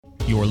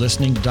You're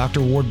listening to Dr.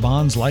 Ward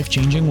Bond's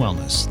Life-Changing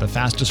Wellness, the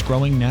fastest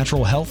growing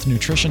natural health,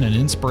 nutrition, and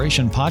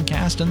inspiration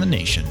podcast in the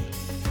nation.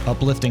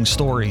 Uplifting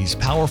stories,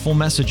 powerful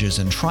messages,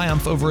 and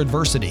triumph over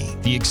adversity,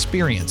 the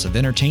experience of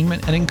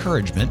entertainment and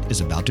encouragement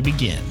is about to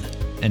begin.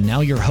 And now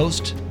your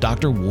host,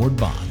 Dr. Ward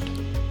Bond.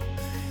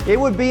 It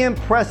would be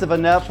impressive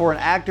enough for an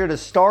actor to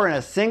star in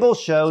a single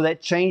show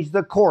that changed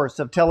the course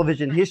of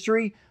television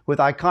history with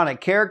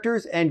iconic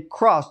characters and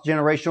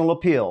cross-generational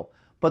appeal.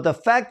 But the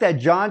fact that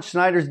John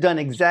Schneider's done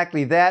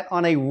exactly that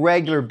on a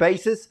regular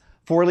basis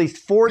for at least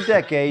 4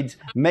 decades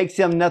makes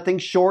him nothing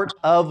short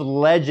of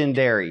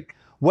legendary.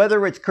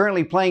 Whether it's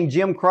currently playing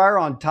Jim Cryer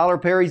on Tyler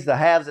Perry's The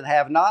Haves and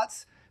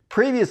Have-Nots,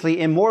 previously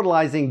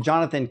immortalizing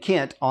Jonathan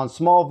Kent on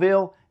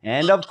Smallville,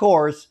 and of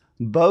course,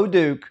 Bo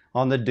Duke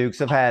on The Dukes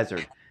of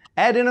Hazzard.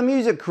 Add in a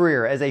music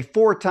career as a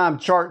 4-time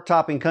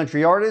chart-topping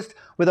country artist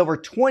with over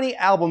 20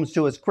 albums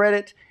to his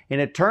credit,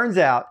 and it turns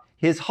out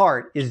his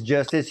heart is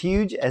just as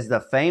huge as the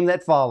fame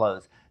that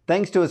follows.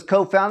 Thanks to his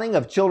co-founding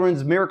of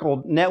Children's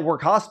Miracle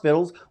Network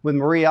Hospitals with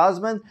Marie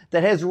Osmond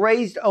that has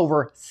raised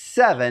over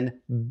 $7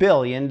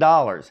 billion.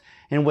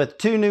 And with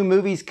 2 new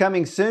movies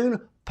coming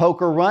soon,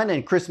 Poker Run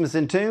and Christmas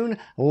in Tune,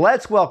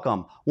 let's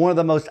welcome one of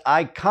the most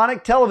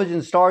iconic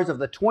television stars of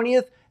the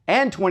 20th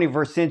and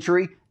 21st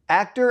century,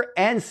 actor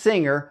and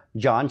singer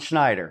John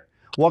Schneider.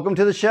 Welcome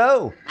to the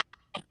show.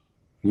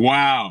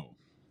 Wow.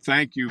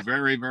 Thank you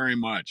very, very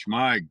much.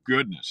 My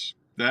goodness.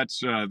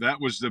 That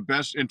was the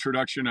best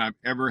introduction I've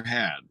ever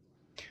had.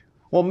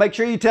 Well, make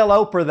sure you tell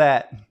Oprah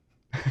that.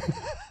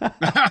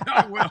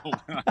 I will.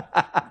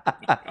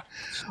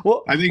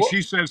 Well, I think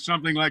she says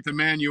something like the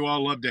man you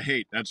all love to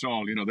hate. That's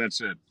all. That's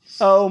it.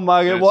 Oh,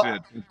 my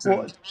God.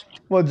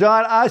 Well,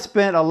 John, I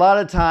spent a lot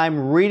of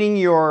time reading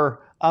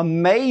your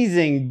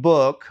amazing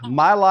book,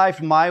 My Life,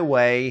 My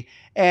Way.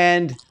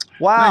 And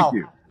wow,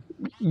 thank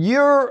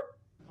you.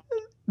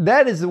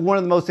 That is one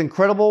of the most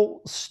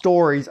incredible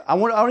stories. I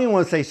don't even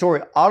want to say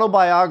story,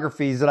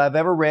 autobiographies that I've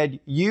ever read.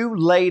 You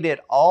laid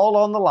it all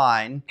on the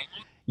line.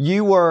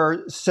 You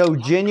were so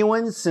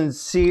genuine,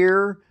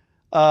 sincere,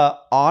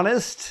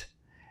 honest.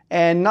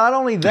 And not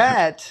only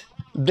that,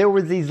 there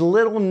were these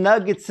little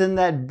nuggets in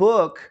that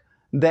book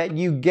that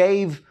you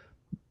gave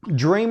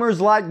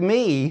dreamers like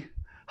me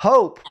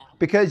hope,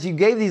 because you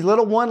gave these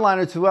little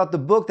one-liners throughout the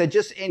book that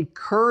just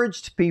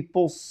encouraged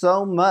people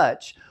so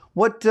much.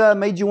 What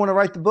made you want to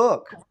write the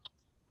book?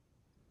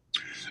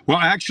 Well,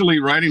 actually,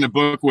 writing the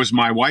book was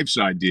my wife's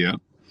idea.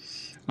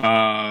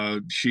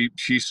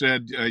 She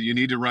said, you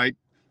need to write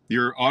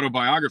your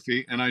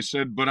autobiography. And I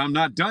said, but I'm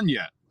not done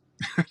yet.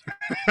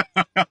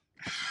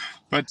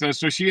 But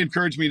so she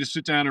encouraged me to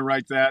sit down and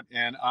write that.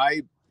 And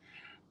I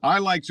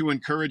like to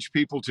encourage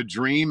people to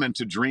dream and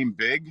to dream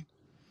big.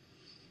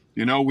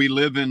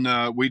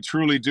 We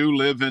truly do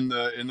live in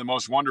the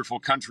most wonderful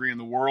country in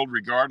the world,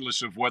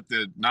 regardless of what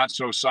the not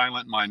so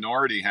silent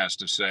minority has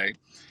to say.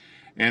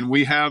 And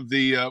we have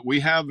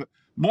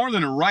more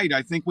than a right.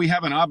 I think we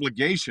have an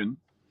obligation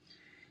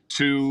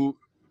to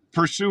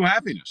pursue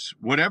happiness,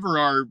 whatever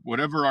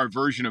our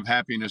version of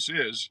happiness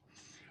is.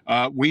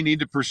 We need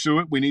to pursue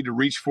it. We need to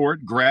reach for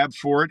it, grab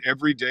for it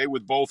every day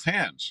with both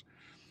hands.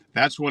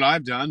 That's what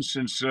I've done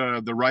since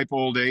the ripe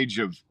old age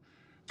of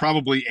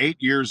probably 8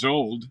 years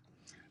old.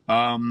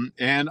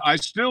 And I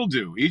still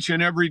do each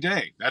and every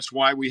day. That's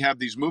why we have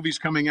these movies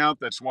coming out.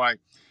 That's why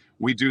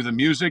we do the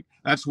music.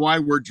 That's why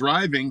we're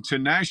driving to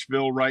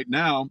Nashville right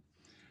now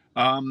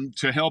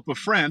to help a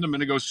friend. I'm going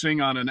to go sing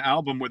on an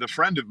album with a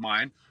friend of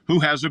mine who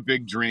has a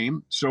big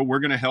dream. So we're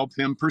going to help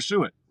him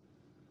pursue it.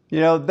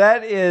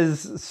 That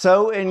is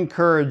so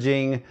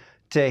encouraging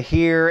to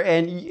hear.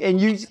 And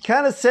you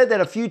kind of said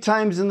that a few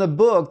times in the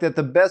book, that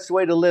the best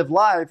way to live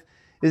life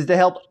is to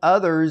help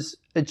others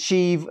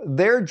achieve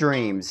their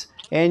dreams.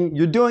 And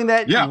you're doing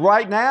that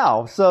right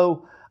now.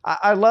 So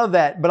I love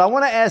that. But I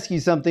want to ask you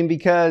something,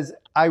 because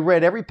I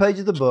read every page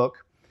of the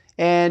book.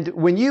 And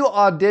when you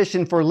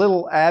auditioned for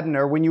Little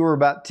Abner when you were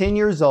about 10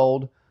 years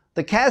old,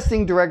 the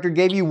casting director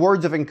gave you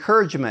words of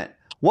encouragement.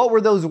 What were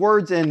those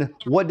words, and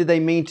what did they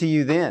mean to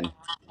you then?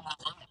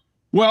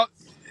 Well,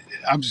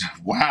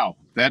 wow,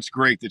 that's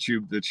great that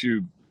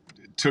you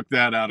took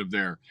that out of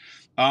there.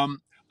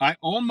 I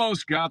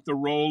almost got the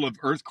role of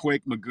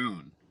Earthquake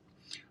Magoon,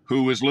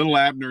 who was Little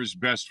Abner's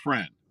best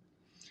friend.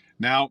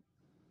 Now,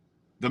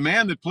 the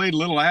man that played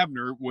Little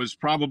Abner was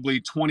probably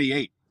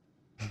 28.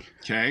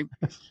 Okay.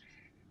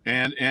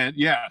 And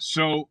yeah,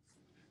 so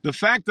the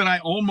fact that I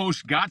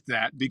almost got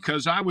that,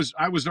 because I was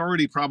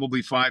already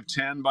probably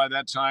 5'10" by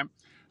that time.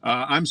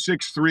 I'm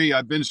 6'3".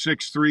 I've been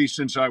 6'3"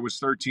 since I was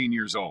 13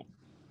 years old.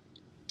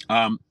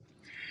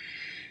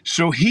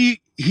 So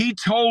he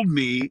told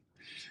me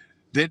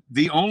that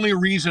the only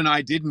reason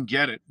I didn't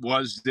get it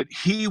was that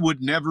he would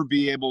never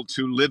be able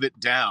to live it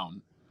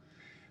down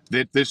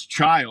that this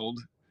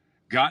child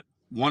got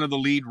one of the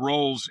lead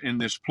roles in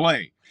this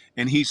play.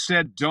 And he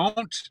said,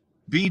 don't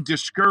be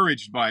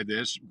discouraged by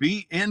this,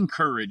 be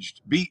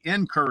encouraged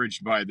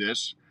by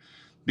this,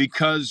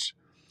 because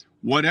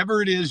whatever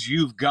it is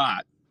you've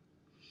got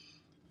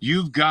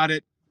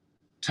it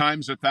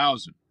times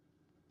 1,000.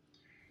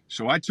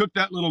 So I took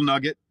that little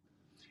nugget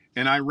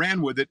and I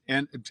ran with it.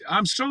 And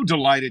I'm so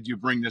delighted you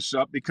bring this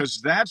up,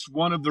 because that's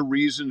one of the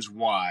reasons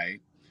why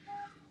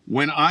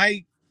when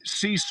I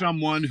see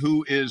someone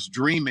who is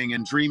dreaming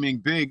and dreaming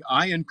big,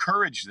 I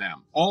encourage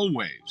them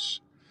always.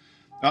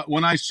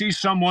 When I see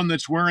someone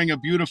that's wearing a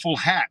beautiful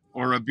hat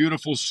or a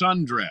beautiful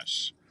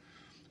sundress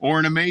or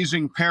an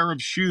amazing pair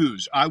of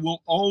shoes, I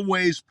will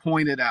always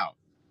point it out.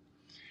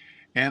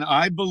 And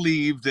I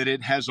believe that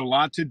it has a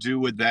lot to do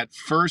with that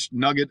first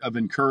nugget of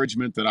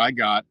encouragement that I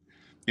got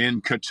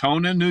in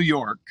Katona, New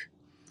York.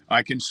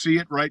 I can see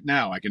it right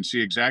now. I can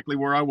see exactly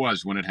where I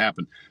was when it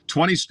happened.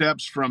 20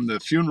 steps from the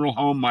funeral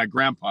home my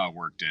grandpa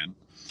worked in.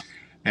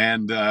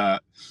 And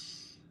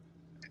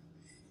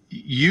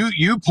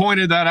you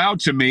pointed that out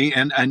to me,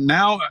 and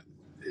now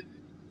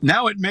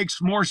it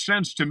makes more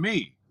sense to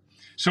me.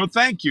 So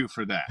thank you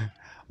for that.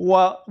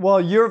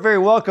 Well, you're very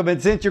welcome.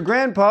 And since your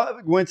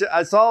grandpa went to,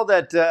 I saw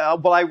that,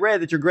 I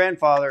read that your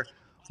grandfather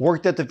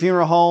worked at the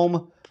funeral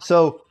home.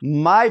 So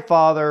my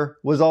father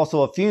was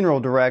also a funeral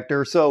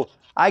director. So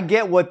I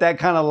get what that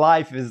kind of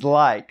life is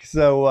like.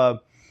 So,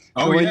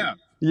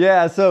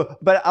 yeah. So,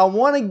 but I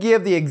want to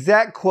give the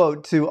exact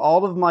quote to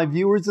all of my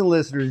viewers and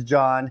listeners,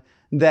 John,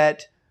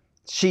 that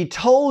she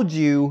told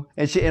you,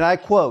 and I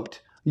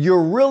quote,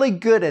 "You're really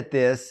good at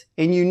this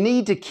and you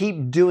need to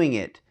keep doing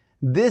it.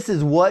 This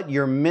is what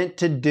you're meant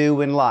to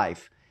do in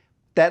life."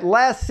 That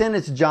last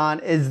sentence, John,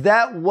 is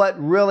that what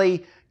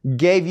really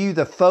gave you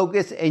the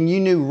focus, and you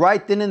knew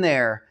right then and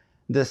there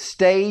the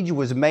stage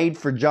was made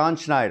for John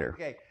Schneider?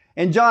 Okay.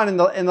 And John,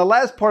 in the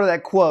last part of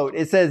that quote,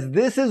 it says,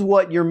 "This is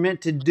what you're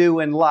meant to do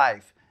in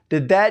life."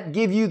 Did that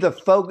give you the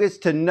focus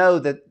to know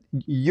that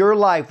your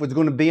life was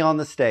going to be on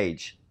the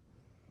stage?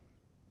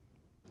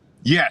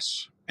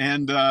 Yes.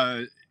 And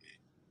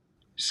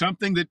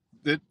something that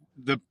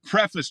the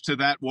preface to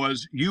that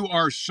was, you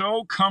are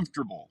so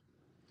comfortable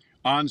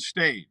on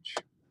stage,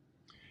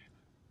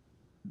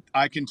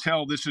 I can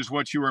tell this is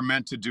what you are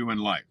meant to do in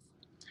life.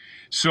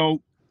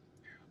 So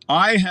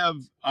I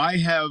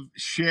have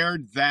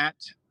shared that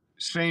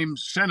same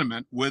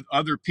sentiment with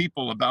other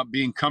people about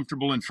being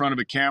comfortable in front of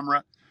a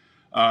camera,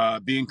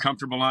 being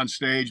comfortable on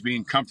stage,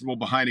 being comfortable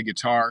behind a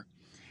guitar,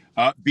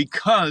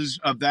 because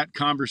of that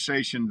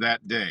conversation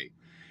that day.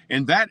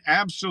 And that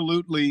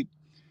absolutely,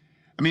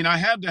 I mean, I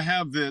had to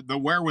have the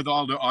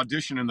wherewithal to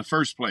audition in the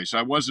first place.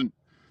 I wasn't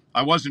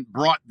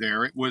brought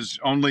there. It was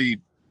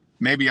only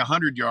maybe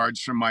 100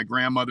 yards from my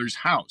grandmother's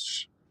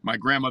house, my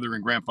grandmother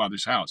and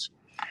grandfather's house.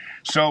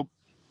 So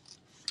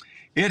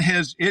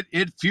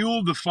it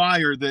fueled the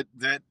fire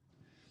that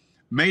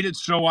made it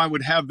so I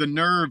would have the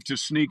nerve to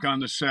sneak on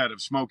the set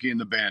of Smokey and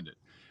the Bandit,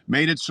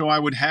 made it so I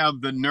would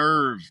have the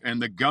nerve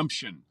and the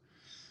gumption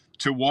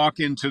to walk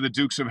into the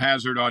Dukes of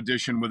Hazzard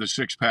audition with a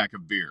 6-pack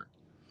of beer.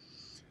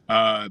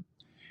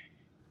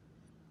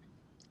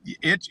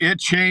 It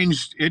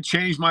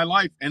changed my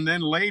life. And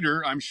then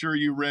later, I'm sure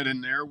you read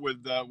in there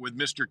with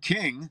Mr.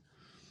 King,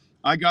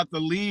 I got the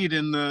lead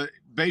in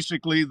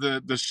basically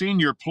the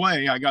senior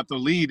play. I got the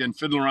lead in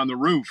Fiddler on the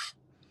Roof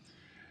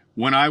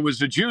when I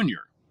was a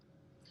junior,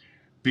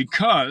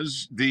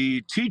 because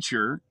the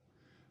teacher,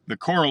 the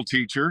choral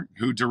teacher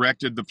who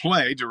directed the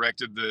play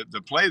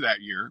that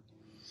year,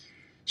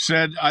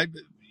 said,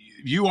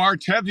 "You are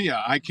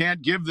Tevye. I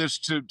can't give this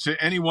to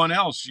anyone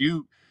else.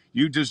 You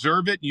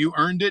deserve it. You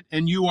earned it.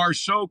 And you are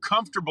so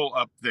comfortable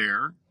up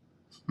there."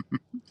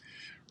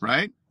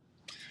 Right.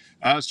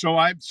 So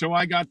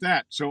I got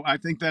that. So I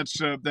think that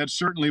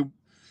certainly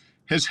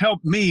has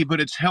helped me,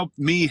 but it's helped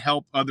me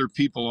help other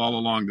people all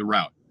along the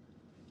route.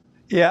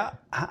 Yeah,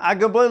 I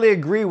completely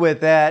agree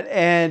with that.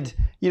 And,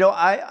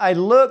 I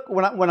look,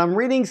 when I'm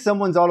reading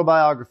someone's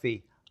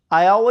autobiography,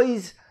 I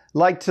always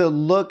like to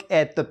look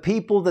at the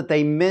people that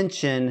they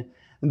mention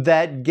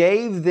that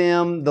gave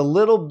them the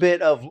little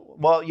bit of,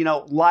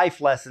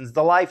 life lessons,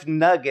 the life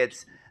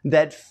nuggets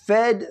that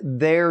fed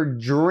their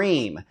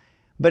dream.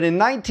 But in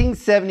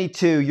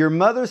 1972, your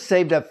mother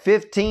saved up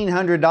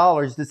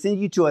 $1,500 to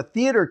send you to a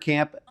theater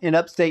camp in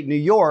upstate New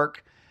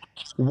York.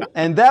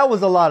 And that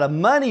was a lot of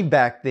money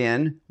back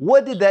then.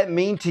 What did that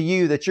mean to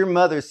you that your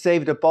mother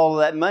saved up all of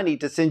that money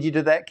to send you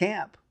to that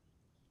camp?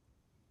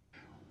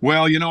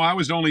 Well, I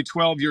was only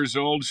 12 years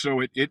old,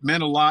 so it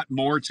meant a lot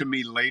more to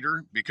me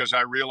later, because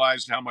I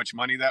realized how much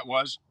money that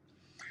was.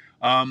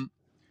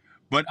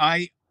 But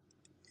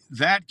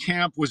that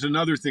camp was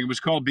another thing. It was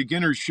called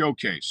Beginner's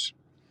Showcase.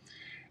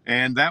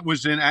 And that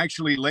was in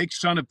actually Lake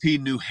Sunapee,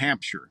 New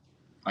Hampshire.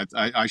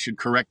 I should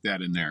correct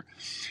that in there.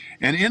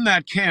 And in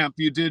that camp,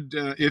 you did,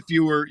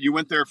 you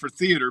went there for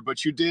theater,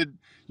 but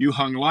you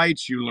hung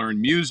lights, you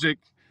learned music,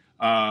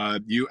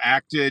 you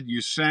acted,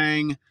 you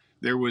sang.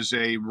 There was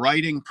a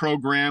writing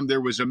program.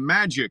 There was a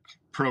magic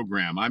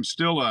program. I'm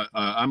still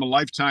I'm a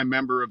lifetime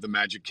member of the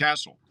Magic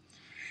Castle.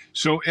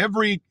 So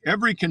every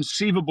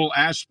conceivable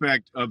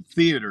aspect of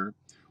theater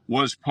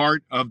was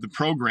part of the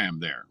program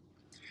there.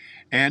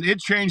 And it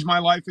changed my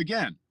life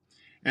again.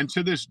 And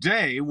to this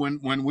day,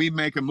 when we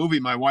make a movie,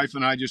 my wife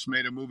and I just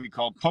made a movie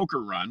called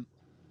Poker Run.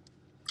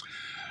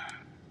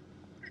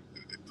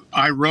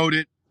 I wrote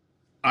it.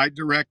 I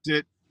direct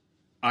it,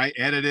 I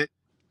edit it.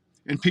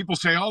 And people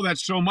say, oh,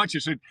 that's so much. I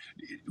said,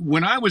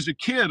 when I was a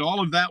kid,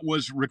 all of that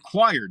was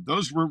required.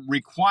 Those were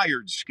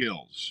required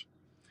skills.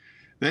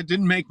 That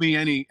didn't make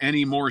me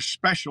any more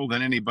special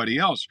than anybody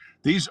else.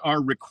 These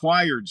are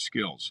required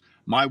skills.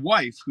 My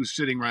wife, who's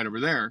sitting right over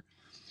there,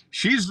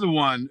 she's the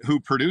one who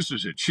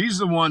produces it. She's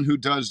the one who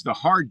does the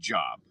hard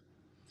job.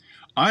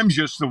 I'm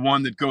just the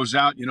one that goes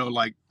out,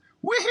 like,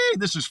 whee,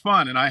 this is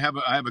fun, and I have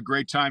a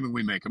great time, and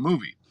we make a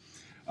movie.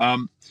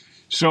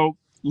 So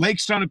Lake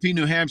Sunapee,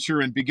 New Hampshire,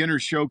 and Beginner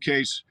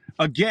Showcase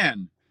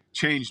again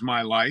changed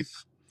my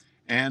life,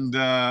 and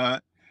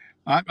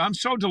I'm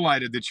so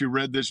delighted that you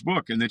read this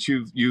book and that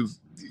you've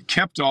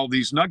kept all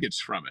these nuggets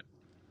from it.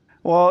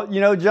 Well,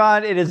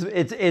 John,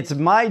 it's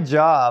my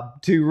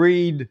job to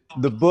read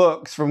the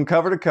books from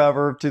cover to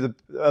cover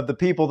of the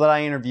people that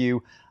I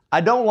interview.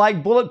 I don't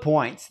like bullet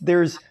points.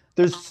 There's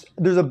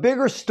a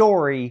bigger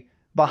story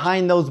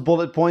behind those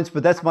bullet points,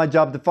 but that's my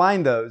job to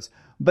find those.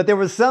 But there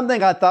was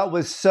something I thought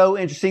was so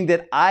interesting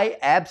that I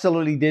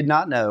absolutely did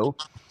not know.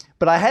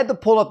 But I had to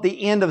pull up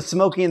the end of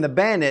Smokey and the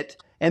Bandit,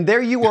 and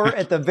there you were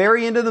at the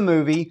very end of the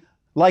movie.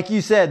 Like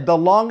you said, the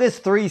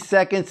longest 3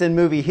 seconds in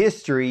movie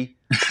history.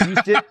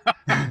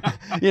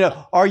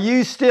 Are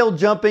you still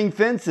jumping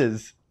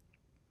fences?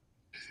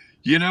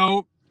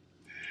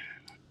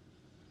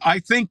 I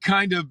think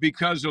kind of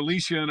because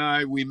Alicia and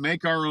I, we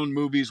make our own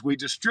movies, we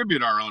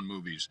distribute our own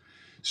movies.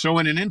 So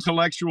in an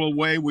intellectual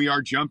way, we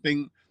are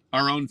jumping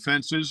our own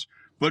fences,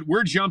 but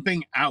we're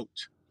jumping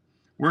out.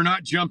 We're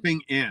not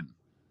jumping in.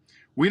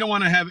 We don't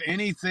want to have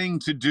anything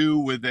to do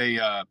with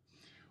a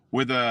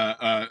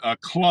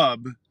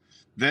club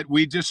that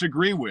we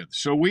disagree with.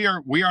 So we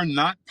are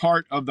not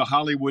part of the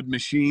Hollywood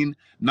machine,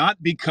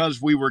 not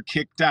because we were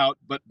kicked out,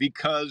 but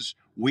because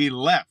we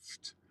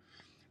left.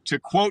 To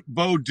quote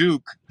Bo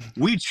Duke,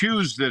 we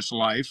choose this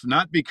life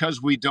not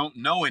because we don't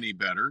know any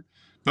better,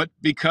 but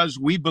because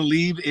we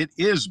believe it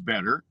is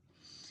better,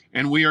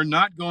 and we are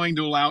not going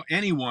to allow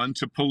anyone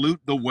to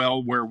pollute the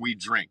well where we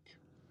drink.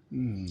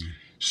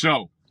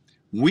 So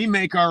we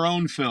make our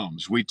own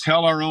films. We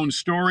tell our own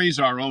stories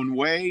our own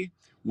way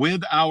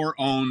with our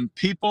own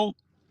people,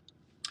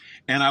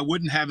 and I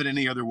wouldn't have it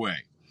any other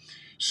way.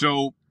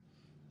 So,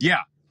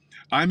 yeah,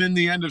 I'm in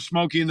the end of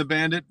Smokey and the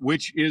Bandit,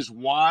 which is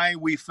why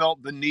we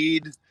felt the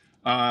need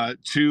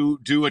to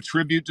do a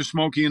tribute to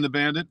Smokey and the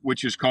Bandit,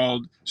 which is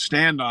called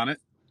Stand on It.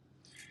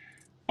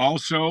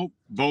 Also,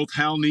 both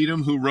Hal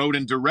Needham, who wrote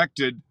and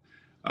directed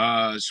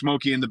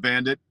Smokey and the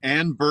Bandit,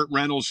 and Burt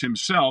Reynolds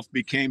himself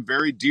became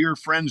very dear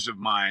friends of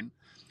mine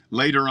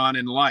later on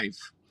in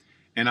life.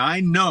 And I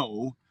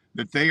know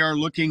that they are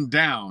looking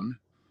down,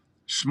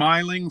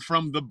 smiling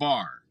from the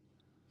bar.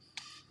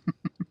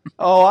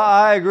 Oh,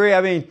 I agree.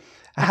 I mean,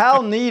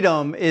 Hal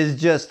Needham is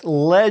just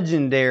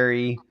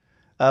legendary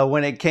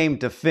when it came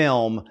to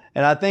film.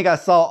 And I think I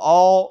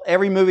saw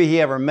every movie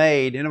he ever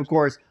made. And of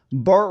course,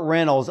 Burt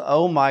Reynolds,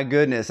 oh my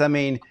goodness. I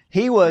mean,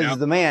 he was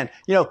the man.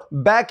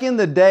 Back in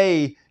the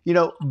day,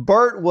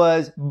 Burt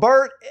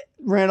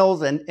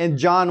Reynolds and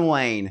John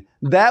Wayne.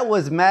 That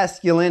was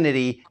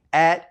masculinity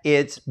at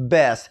its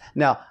best.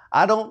 Now,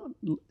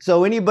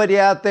 so anybody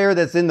out there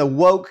that's in the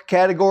woke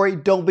category,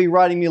 don't be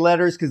writing me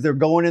letters because they're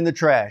going in the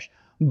trash.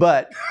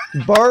 But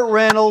Burt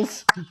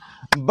Reynolds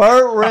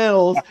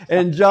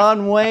and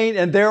John Wayne,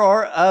 and there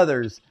are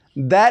others.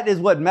 That is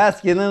what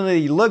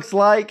masculinity looks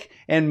like.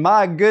 And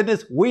my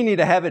goodness, we need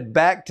to have it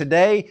back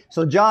today.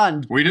 So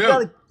John, we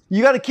do.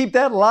 You got to keep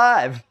that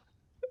alive.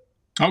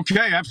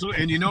 Okay,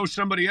 absolutely. And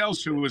somebody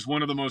else who was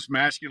one of the most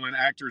masculine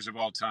actors of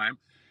all time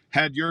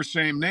had your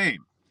same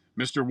name,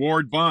 Mr.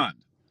 Ward Bond.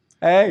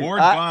 Hey, Ward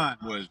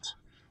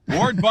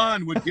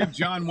Bond would give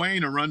John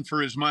Wayne a run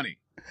for his money.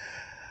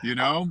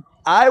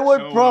 I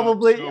would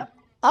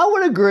I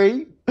would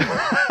agree.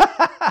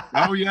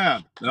 Oh yeah,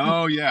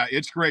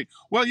 it's great.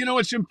 Well,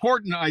 it's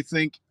important, I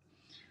think,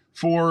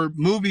 for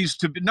movies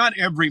not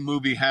every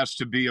movie has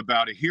to be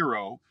about a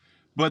hero,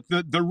 but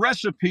the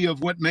recipe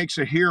of what makes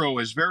a hero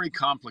is very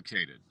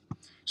complicated.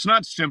 It's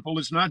not simple.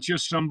 It's not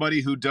just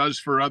somebody who does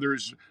for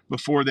others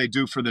before they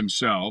do for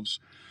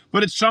themselves,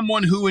 but it's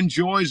someone who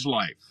enjoys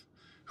life,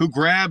 who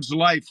grabs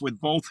life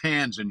with both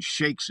hands and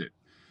shakes it,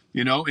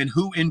 and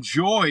who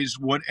enjoys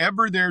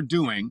whatever they're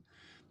doing.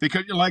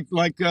 Because like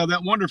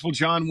that wonderful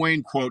John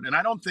Wayne quote, and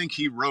I don't think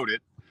he wrote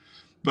it,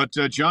 but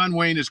John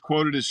Wayne is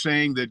quoted as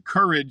saying that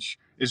courage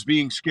is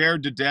being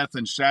scared to death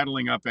and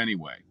saddling up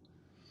anyway.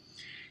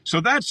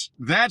 So that's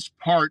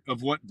part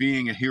of what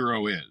being a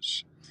hero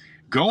is.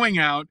 Going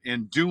out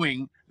and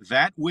doing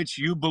that which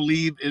you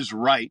believe is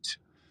right,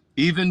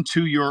 even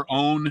to your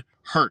own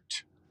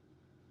hurt.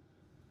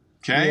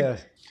 Okay?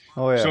 Yes.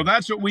 Oh, yeah. So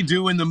that's what we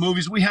do in the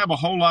movies. We have a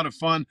whole lot of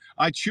fun.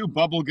 I chew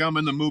bubble gum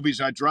in the movies.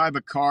 I drive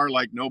a car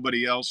like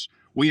nobody else.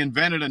 We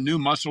invented a new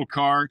muscle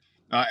car,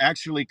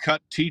 actually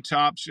cut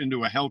T-tops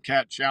into a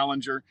Hellcat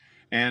Challenger,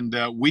 and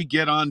we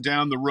get on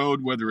down the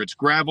road, whether it's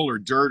gravel or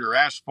dirt or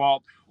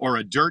asphalt or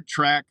a dirt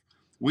track.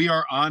 We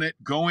are on it,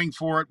 going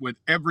for it with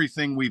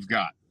everything we've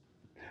got.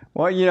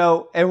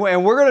 Well, and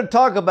we're going to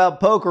talk about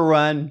Poker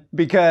Run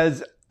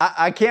because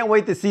I can't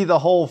wait to see the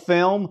whole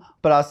film.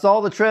 But I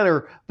saw the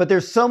trailer. But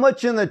there's so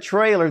much in the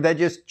trailer that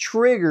just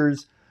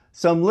triggers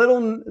some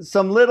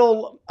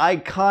little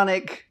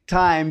iconic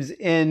times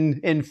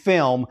in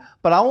film.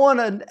 But I want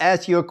to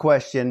ask you a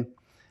question.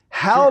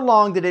 How Sure.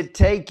 long did it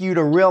take you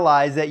to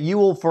realize that you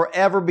will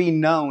forever be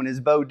known as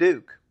Bo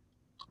Duke?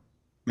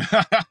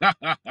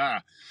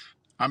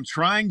 I'm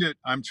trying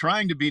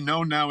to be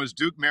known now as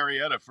Duke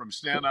Marietta from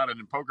Stand Out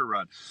and Poker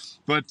Run,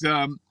 but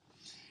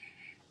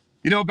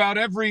about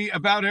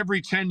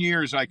every 10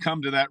 years I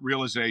come to that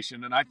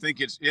realization, and I think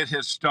it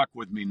has stuck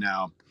with me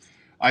now.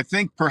 I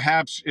think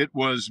perhaps it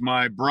was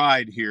my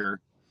bride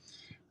here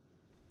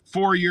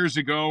 4 years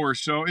ago or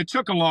so. It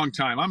took a long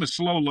time. I'm a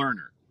slow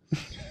learner.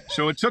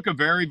 So it took a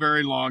very,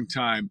 very long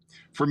time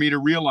for me to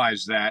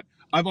realize that.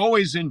 I've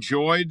always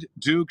enjoyed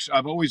Dukes.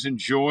 I've always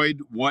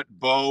enjoyed what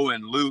Bo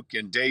and Luke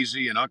and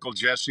Daisy and Uncle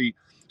Jesse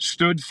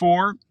stood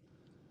for.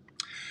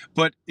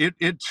 But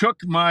it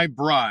took my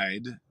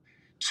bride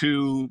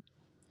to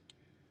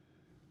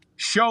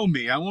show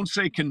me, I won't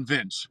say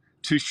convince,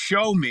 to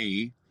show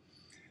me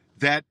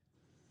that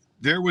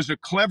there was a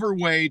clever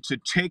way to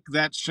take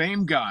that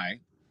same guy,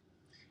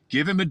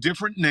 give him a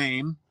different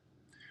name,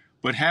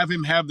 but have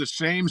him have the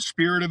same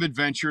spirit of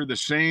adventure, the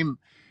same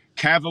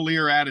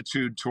cavalier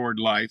attitude toward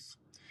life,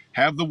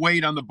 have the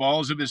weight on the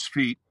balls of his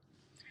feet,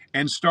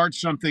 and start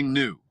something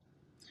new.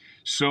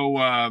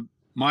 So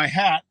my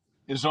hat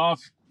is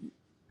off.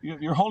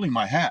 You're holding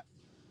my hat.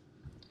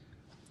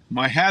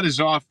 My hat is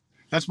off.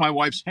 That's my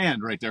wife's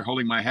hand right there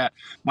holding my hat.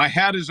 My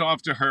hat is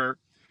off to her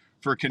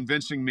for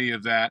convincing me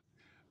of that.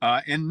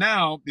 And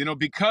now,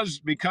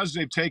 because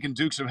they've taken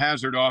Dukes of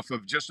Hazzard off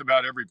of just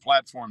about every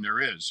platform there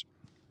is,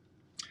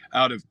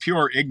 out of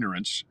pure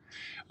ignorance,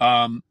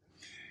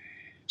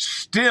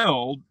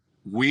 still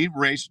we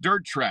race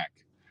dirt track.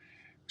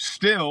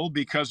 Still,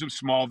 because of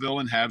Smallville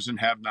and haves and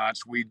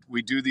have-nots, we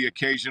do the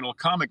occasional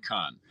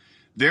Comic-Con.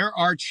 There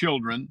are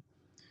children,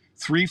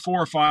 3,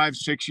 4, 5,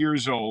 6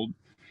 years old,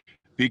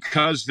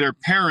 because their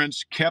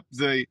parents kept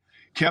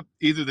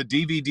either the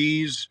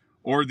DVDs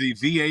or the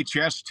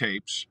VHS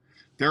tapes.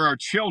 There are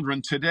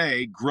children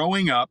today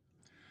growing up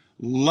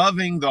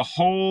loving the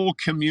whole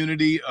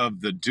community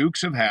of the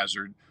Dukes of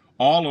Hazzard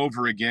all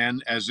over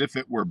again as if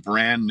it were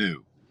brand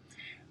new.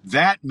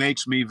 That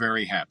makes me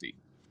very happy.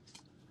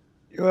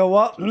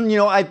 Well,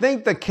 I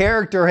think the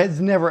character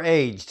has never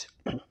aged.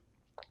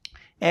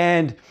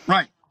 And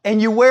Right.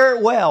 And you wear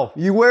it well.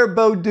 You wear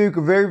Bo Duke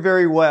very,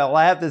 very well.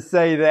 I have to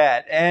say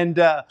that. And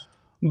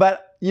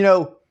but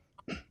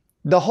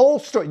the whole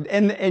story,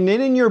 and then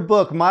in your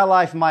book, My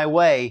Life, My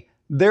Way,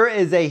 there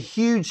is a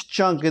huge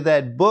chunk of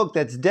that book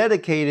that's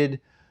dedicated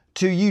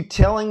to you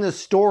telling the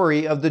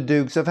story of the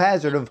Dukes of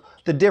Hazzard, of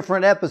the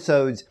different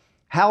episodes,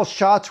 how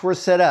shots were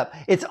set up.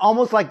 It's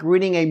almost like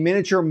reading a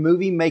miniature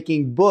movie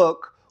making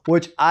book,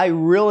 which I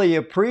really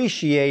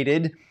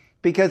appreciated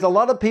because a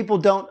lot of people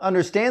don't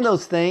understand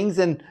those things.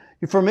 And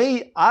for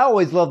me, I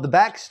always loved the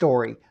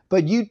backstory,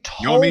 but you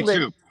told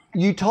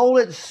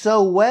it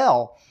so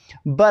well.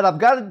 But I've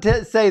got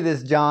to say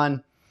this,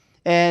 John,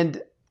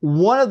 and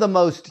one of the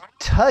most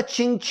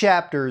touching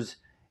chapters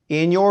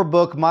in your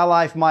book, My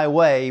Life, My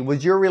Way,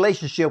 was your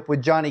relationship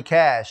with Johnny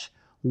Cash.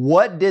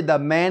 What did the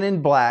Man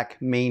in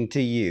Black mean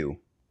to you?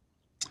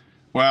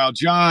 Well,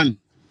 John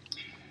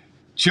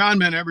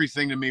meant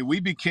everything to me. We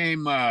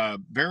became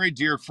very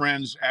dear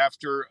friends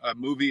after a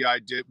movie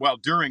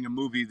during a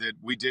movie that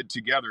we did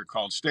together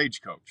called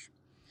Stagecoach.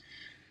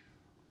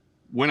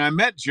 When I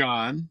met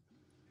John,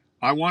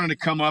 I wanted to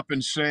come up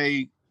and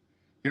say,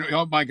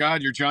 oh my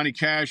God, you're Johnny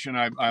Cash, and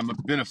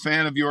I've been a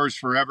fan of yours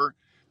forever.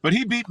 But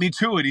he beat me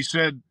to it. He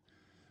said,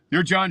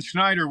 you're John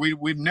Schneider.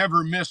 We've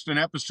never missed an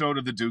episode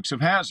of the Dukes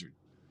of Hazzard.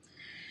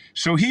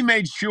 So he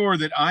made sure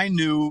that I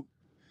knew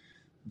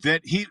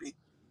that he,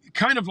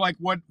 kind of like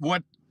what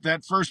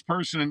that first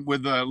person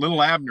with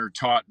Little Abner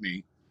taught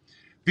me,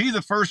 be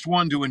the first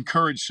one to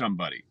encourage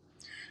somebody.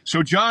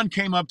 So John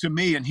came up to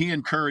me and he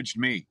encouraged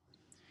me.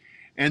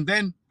 And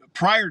then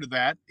prior to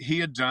that, he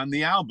had done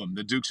the album,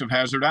 the Dukes of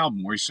Hazzard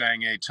album, where he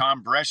sang a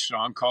Tom Bresch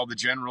song called The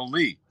General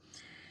Lee.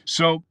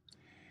 So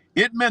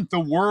it meant the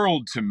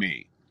world to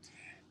me.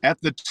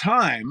 At the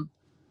time,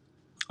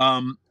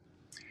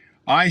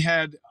 I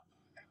had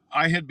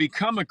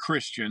become a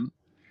Christian,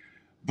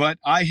 but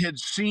I had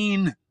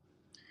seen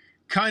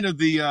kind of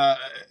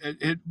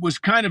it was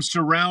kind of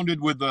surrounded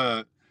with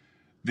the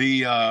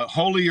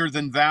holier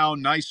than thou,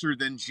 nicer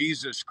than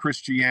Jesus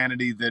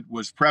Christianity that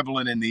was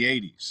prevalent in the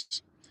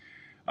 80s.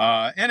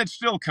 And it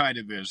still kind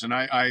of is. And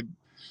I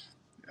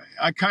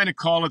kind of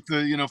call it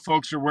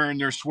folks are wearing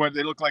their sweat.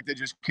 They look like they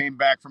just came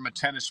back from a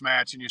tennis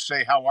match, and you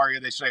say, how are you?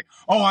 They say,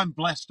 oh, I'm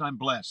blessed. I'm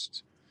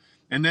blessed.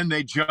 And then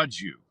they judge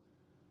you,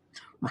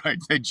 right?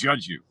 They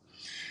judge you.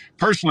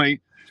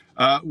 Personally,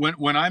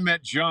 when I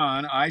met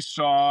John, I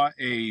saw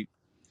a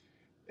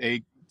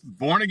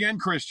born-again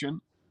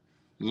Christian,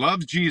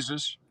 loved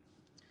Jesus,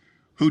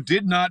 who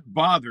did not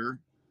bother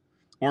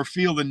or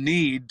feel the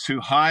need to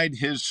hide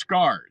his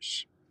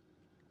scars.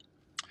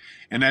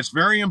 And that's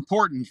very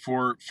important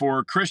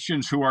for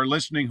Christians who are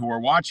listening, who are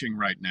watching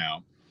right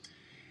now.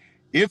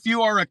 If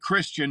you are a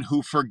Christian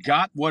who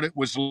forgot what it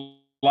was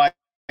like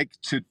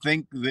to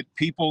think that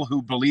people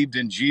who believed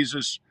in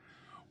Jesus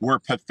were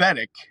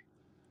pathetic,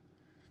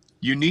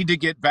 you need to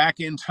get back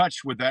in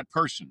touch with that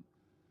person,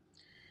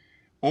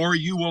 or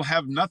you will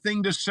have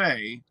nothing to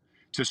say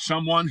to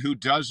someone who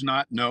does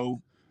not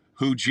know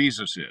who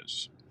Jesus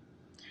is.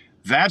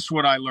 That's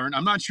what I learned.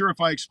 I'm not sure if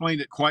I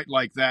explained it quite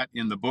like that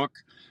in the book,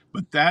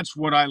 but that's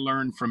what I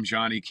learned from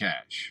Johnny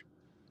Cash.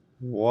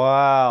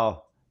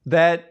 Wow.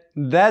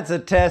 That's a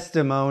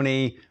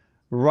testimony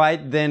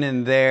right then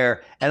and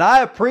there. And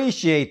I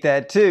appreciate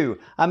that too.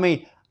 I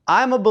mean,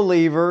 I'm a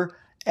believer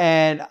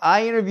and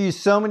I interview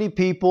so many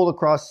people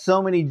across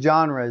so many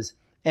genres.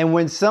 And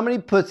when somebody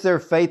puts their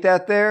faith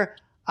out there,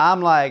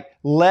 I'm like,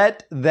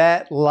 let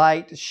that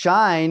light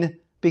shine,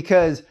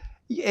 because,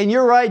 and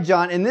you're right,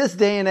 John, in this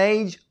day and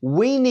age,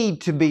 we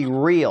need to be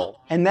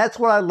real. And that's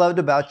what I loved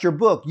about your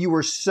book. You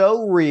were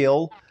so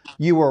real.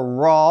 You were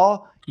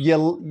raw.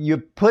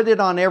 You put it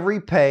on every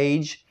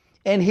page.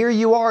 And here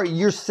you are,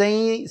 you're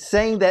saying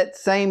that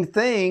same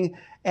thing.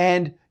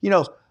 And, you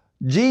know,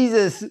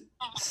 Jesus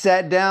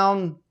sat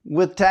down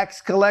with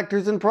tax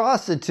collectors and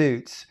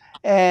prostitutes.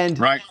 And,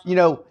 right. You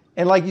know,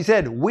 and like you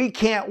said, we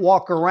can't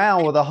walk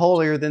around with a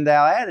holier than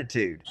thou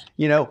attitude.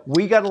 You know,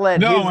 we got to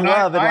let His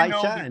love and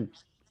light shine.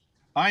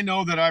 I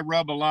know that I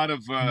rub a lot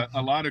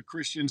of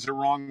Christians the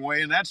wrong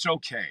way, and that's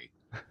okay.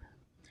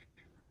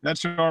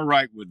 That's all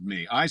right with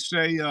me. I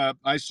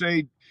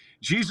say,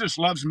 Jesus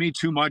loves me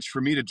too much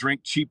for me to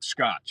drink cheap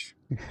scotch.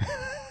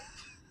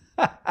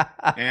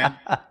 And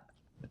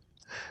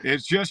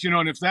it's just, you know,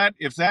 and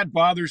if that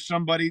bothers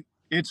somebody,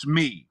 it's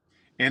me.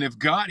 And if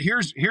God,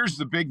 here's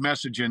the big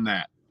message in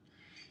that.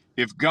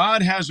 If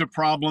God has a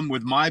problem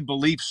with my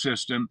belief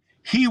system,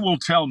 He will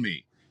tell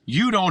me.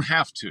 You don't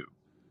have to.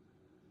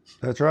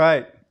 That's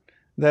right.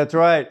 That's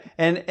right.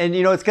 And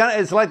you know,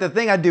 it's like the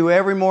thing I do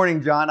every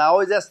morning, John. I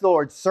always ask the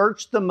Lord,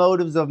 search the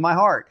motives of my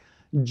heart.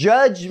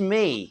 Judge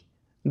me.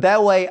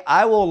 That way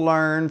I will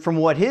learn from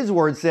what His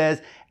word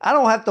says. I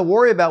don't have to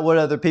worry about what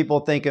other people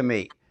think of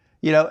me.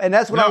 You know, and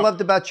that's what I loved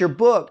about your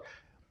book.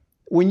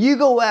 When you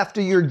go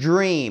after your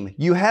dream,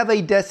 you have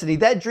a destiny.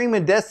 That dream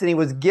and destiny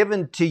was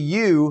given to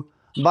you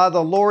by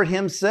the Lord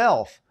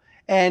Himself.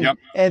 And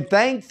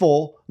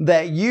thankful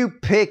that you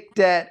picked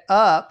that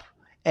up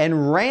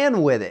and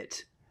ran with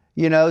it.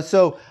 You know,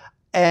 so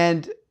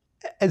and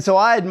so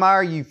I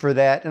admire you for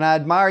that, and I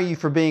admire you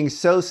for being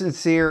so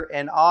sincere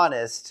and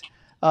honest.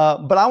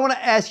 But I want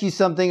to ask you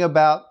something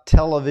about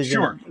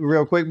television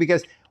real quick,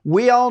 because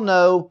we all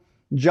know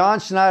John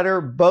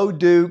Schneider, Bo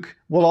Duke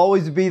will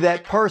always be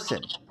that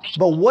person.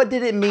 But what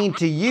did it mean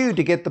to you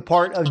to get the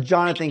part of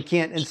Jonathan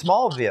Kent in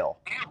Smallville?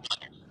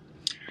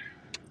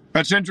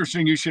 That's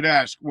interesting. You should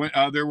ask.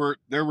 There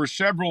were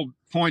several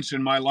points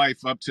in my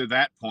life up to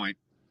that point.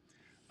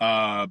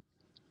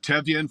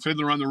 Tevye and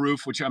Fiddler on the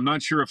Roof, which I'm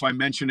not sure if I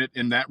mentioned it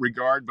in that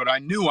regard, but I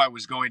knew I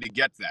was going to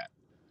get that.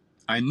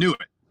 I knew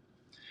it.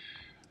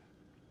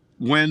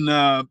 When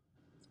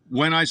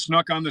I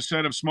snuck on the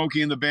set of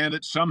Smokey and the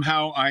Bandit,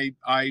 somehow I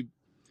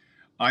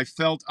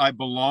felt I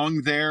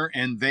belonged there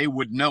and they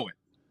would know it.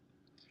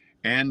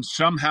 And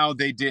somehow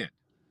they did.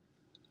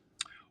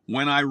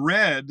 When I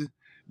read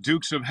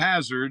Dukes of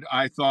Hazzard,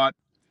 I thought,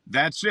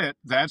 that's it.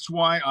 That's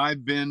why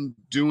I've been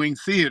doing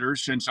theater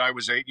since I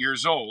was 8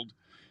 years old.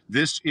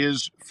 This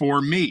is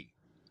for me.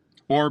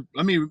 Or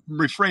let me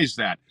rephrase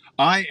that.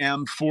 I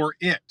am for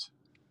it.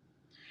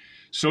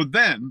 So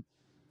then,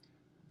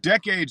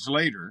 decades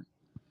later,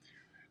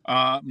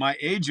 my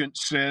agent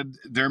said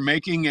they're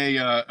making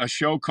a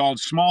show called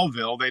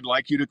Smallville. They'd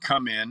like you to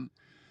come in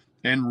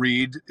and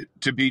read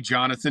to be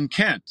Jonathan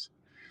Kent.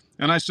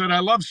 And I said, I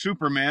love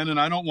Superman,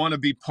 and I don't want to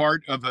be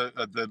part of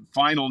the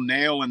final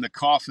nail in the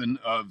coffin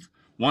of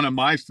one of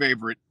my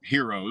favorite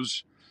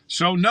heroes.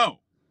 So no.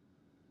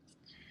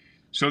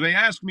 So they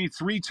asked me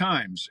 3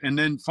 times, and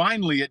then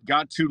finally it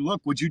got to,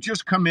 look, would you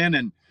just come in,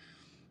 and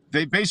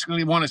they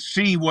basically want to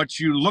see what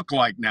you look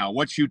like now,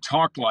 what you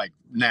talk like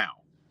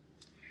now.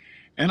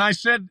 And I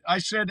said,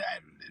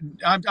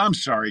 I'm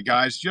sorry,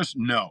 guys, just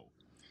no.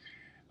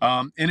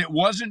 And it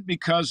wasn't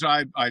because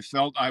I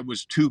felt I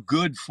was too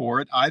good for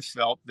it. I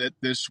felt that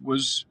this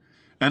was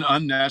an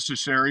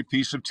unnecessary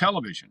piece of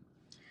television.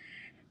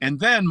 And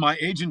then my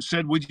agent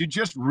said, would you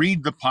just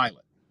read the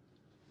pilot?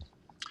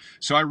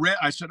 So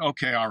I said,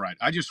 okay, all right.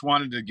 I just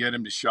wanted to get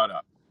him to shut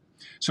up.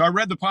 So I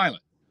read the pilot.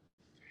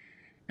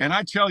 And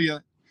I tell you,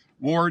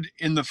 Ward,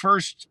 in the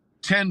first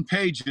 10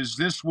 pages,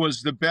 this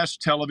was the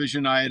best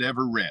television I had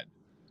ever read.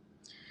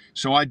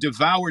 So I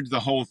devoured the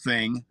whole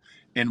thing.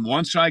 And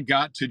once I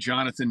got to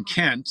Jonathan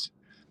Kent,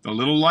 the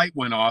little light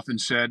went off and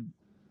said,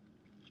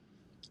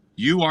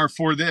 you are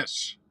for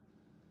this.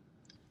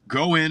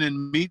 Go in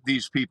and meet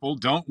these people.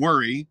 Don't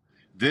worry.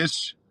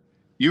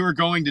 You are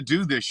going to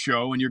do this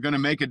show, and you're going to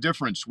make a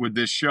difference with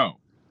this show.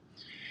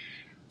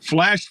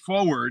 Flash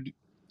forward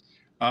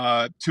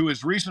to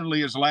as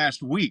recently as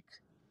last week,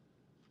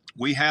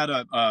 we had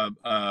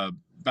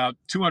about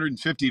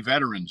 250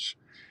 veterans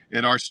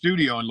at our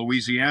studio in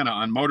Louisiana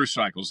on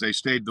motorcycles. They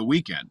stayed the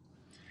weekend.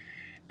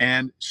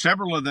 And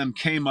several of them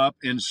came up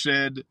and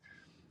said,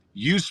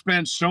 "You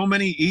spent so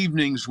many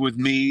evenings with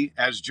me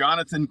as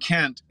Jonathan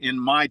Kent in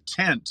my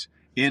tent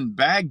in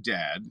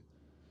Baghdad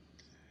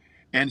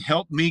and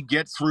helped me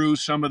get through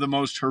some of the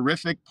most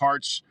horrific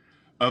parts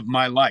of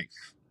my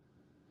life."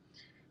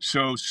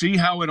 So see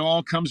how it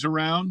all comes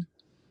around?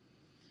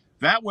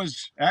 That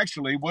was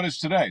actually, what is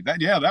today?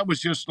 That was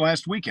just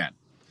last weekend.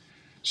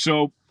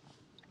 So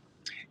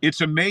it's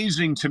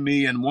amazing to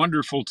me and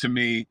wonderful to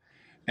me.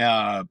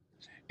 And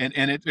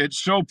it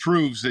so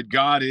proves that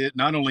God is,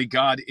 not only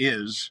God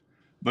is,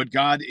 but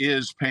God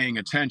is paying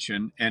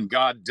attention, and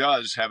God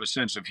does have a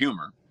sense of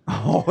humor.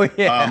 Oh,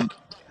 yeah.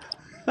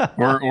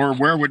 Or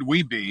where would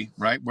we be,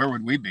 right? Where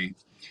would we be?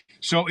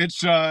 So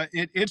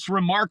it's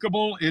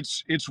remarkable.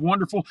 It's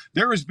wonderful.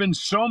 There has been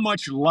so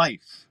much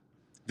life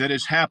that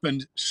has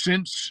happened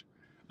since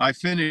I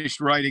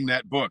finished writing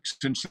that book,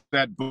 since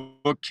that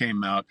book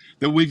came out,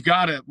 that we've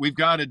got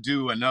to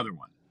do another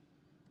one.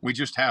 We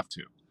just have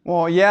to.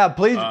 Well, yeah,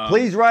 please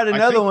write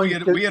another one.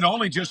 We had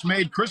only just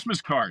made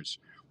Christmas cards.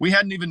 We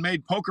hadn't even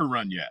made Poker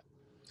Run yet.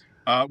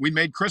 We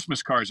made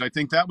Christmas cards. I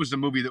think that was the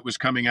movie that was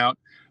coming out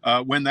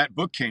when that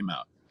book came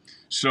out.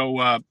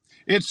 So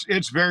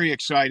it's very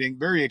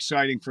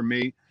exciting for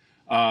me.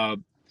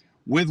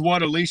 With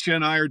what Alicia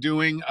and I are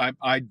doing,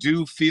 I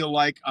do feel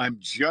like I'm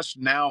just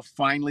now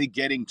finally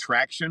getting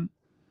traction.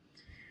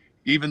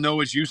 Even though,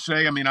 as you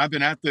say, I mean, I've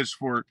been at this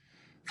for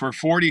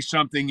 40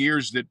 something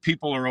years that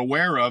people are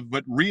aware of,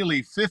 but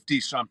really 50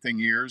 something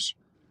years,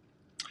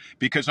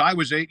 because I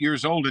was 8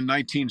 years old in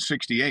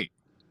 1968.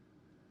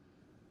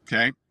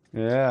 Okay.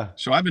 Yeah.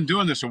 So I've been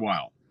doing this a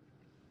while.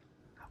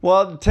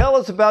 Well, tell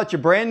us about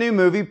your brand new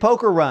movie,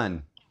 Poker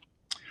Run.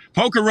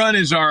 Poker Run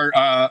is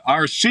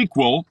our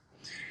sequel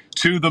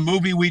to the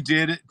movie we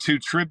did to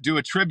do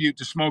a tribute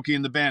to Smokey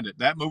and the Bandit.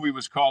 That movie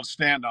was called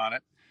Stand on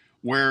It,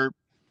 where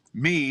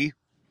me,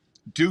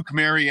 Duke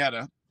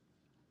Marietta,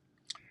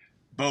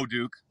 Bo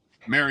Duke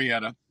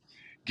Marietta,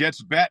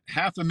 gets bet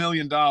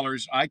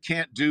 $500,000 I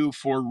can't do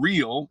for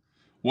real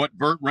what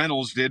Burt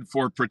Reynolds did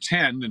for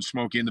pretend in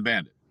Smokey and the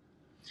Bandit.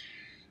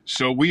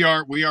 So we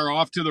are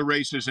off to the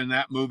races in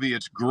that movie.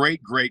 It's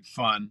great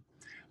fun,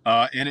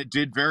 and it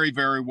did very,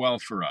 very well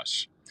for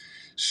us.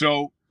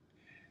 So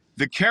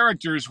the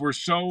characters were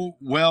so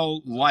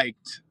well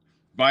liked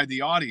by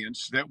the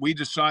audience that we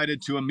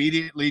decided to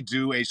immediately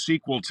do a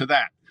sequel to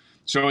that.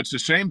 So it's the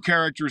same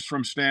characters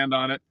from Stand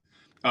on It.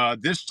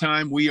 This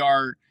time we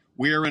are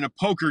in a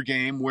poker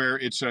game where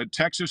it's a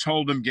Texas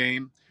Hold'em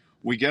game.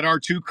 We get our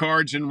two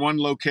cards in one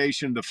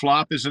location. The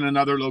flop is in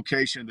another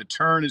location. The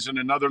turn is in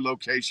another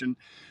location.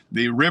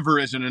 The river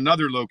is in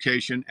another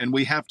location. And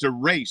we have to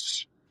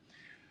race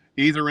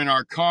either in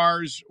our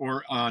cars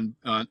or on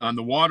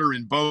the water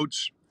in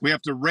boats. We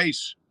have to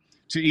race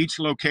to each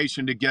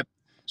location to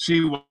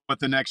see what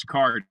the next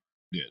card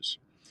is.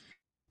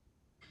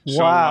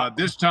 Wow. So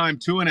this time,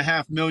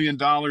 $2.5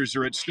 million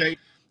are at stake.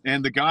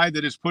 And the guy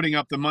that is putting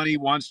up the money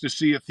wants to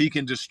see if he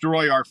can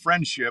destroy our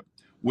friendship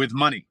with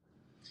money.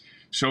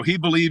 So he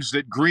believes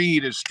that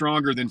greed is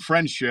stronger than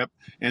friendship,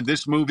 and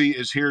this movie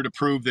is here to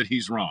prove that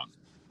he's wrong.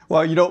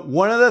 Well,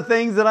 one of the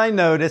things that I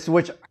noticed,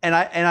 and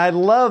I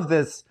love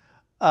this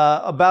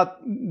about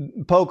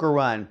Poker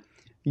Run,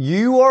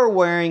 you are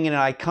wearing an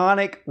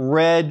iconic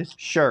red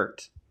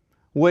shirt,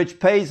 which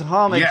pays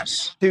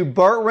homage to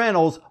Burt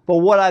Reynolds. But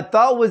what I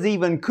thought was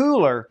even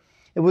cooler,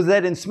 it was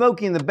that in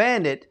Smokey and the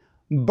Bandit,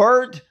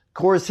 Burt, of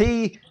course,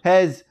 he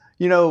has,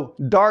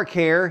 dark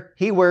hair.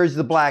 He wears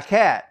the black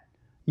hat.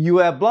 You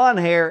have blonde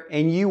hair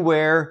and you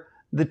wear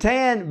the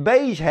tan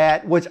beige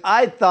hat, which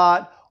I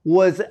thought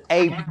was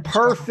a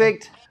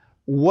perfect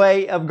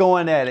way of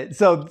going at it.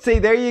 So, see,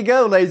 there you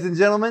go, ladies and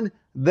gentlemen.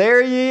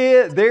 There he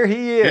is.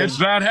 It's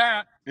that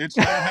hat. It's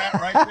that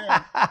hat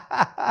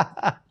right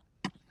there.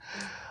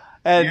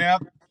 And, yeah.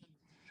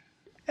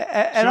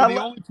 And so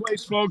the only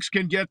place folks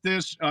can get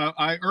this,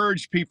 I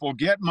urge people,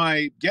 get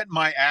my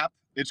app.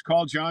 It's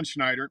called John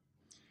Schneider.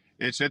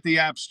 It's at the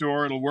App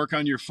Store. It'll work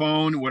on your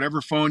phone, whatever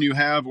phone you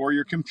have, or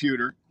your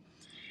computer.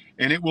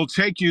 And it will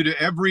take you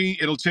to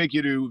it'll take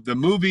you to the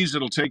movies.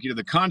 It'll take you to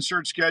the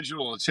concert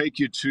schedule. It'll take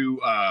you to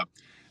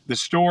the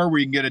store where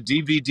you can get a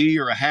DVD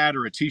or a hat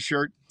or a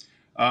T-shirt.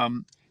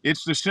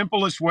 It's the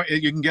simplest way.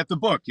 You can get the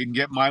book. You can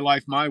get My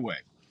Life, My Way.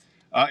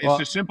 It's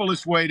the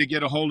simplest way to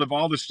get a hold of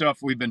all the stuff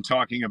we've been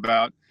talking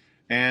about.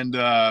 And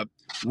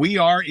we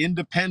are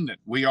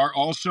independent. We are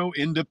also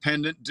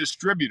independent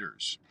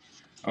distributors.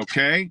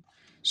 Okay?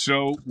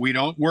 So we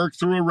don't work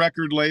through a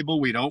record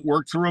label. We don't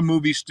work through a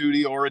movie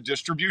studio or a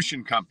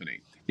distribution company.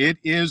 It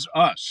is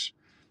us.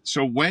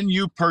 So when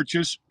you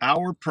purchase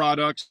our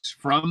products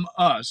from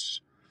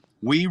us,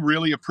 we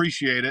really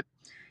appreciate it.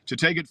 To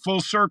take it full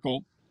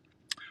circle,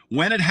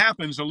 when it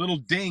happens, a little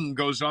ding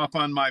goes off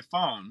on my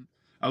phone,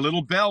 a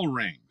little bell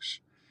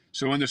rings.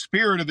 So in the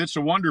spirit of It's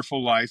a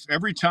Wonderful Life,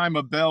 every time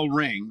a bell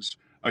rings,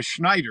 a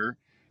Schneider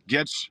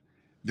gets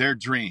their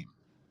dream.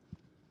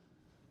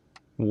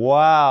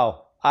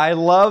 Wow. I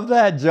love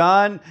that,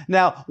 John.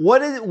 Now,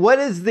 what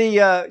is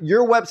the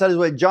your website is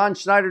what,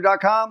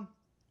 johnschneider.com?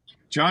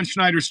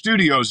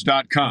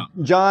 JohnSchneiderStudios.com.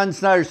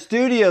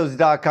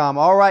 JohnSnyderStudios.com.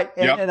 All right.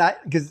 Yep. And I,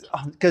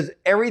 because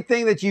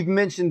everything that you've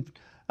mentioned,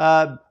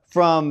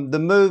 from the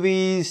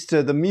movies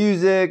to the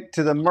music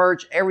to the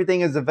merch,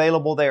 everything is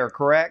available there,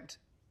 correct?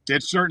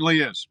 It certainly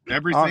is.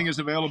 Everything is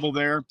available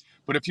there.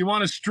 But if you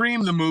want to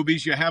stream the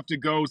movies, you have to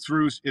go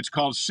through, it's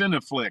called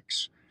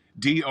Cineflix,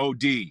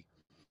 DOD.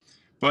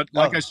 But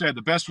like I said,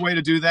 the best way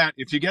to do that,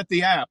 if you get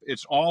the app,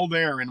 it's all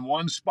there in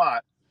one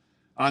spot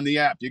on the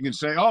app. You can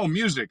say, oh,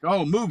 music,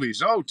 oh,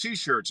 movies, oh,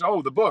 T-shirts,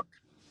 oh, the book.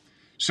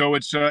 So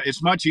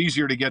it's much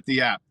easier to get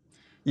the app.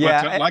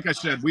 Yeah. But like I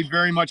said, we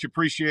very much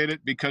appreciate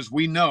it because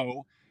we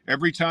know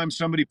every time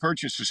somebody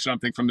purchases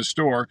something from the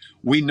store,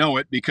 we know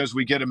it because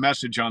we get a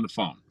message on the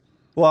phone.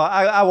 Well,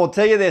 I will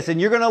tell you this, and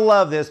you're going to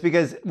love this,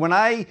 because when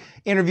I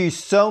interview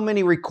so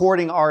many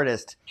recording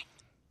artists,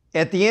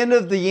 at the end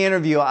of the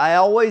interview, I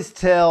always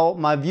tell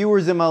my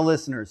viewers and my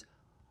listeners,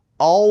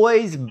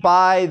 always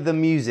buy the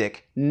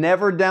music.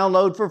 Never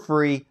download for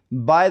free.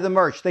 Buy the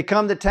merch. They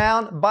come to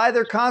town, buy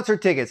their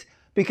concert tickets,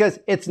 because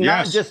it's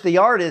not just the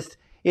artist,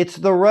 it's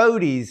the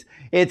roadies,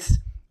 it's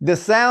the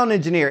sound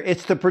engineer,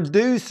 it's the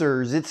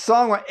producers, it's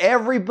songwriters.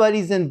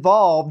 Everybody's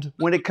involved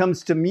when it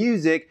comes to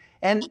music.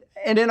 And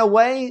in a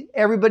way,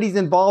 everybody's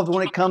involved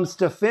when it comes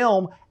to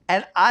film.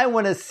 And I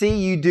want to see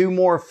you do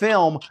more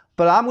film.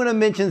 But I'm going to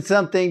mention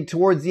something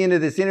towards the end of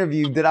this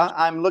interview that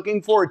I'm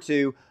looking forward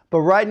to.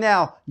 But right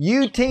now,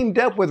 you teamed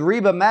up with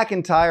Reba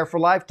McEntire for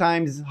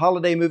Lifetime's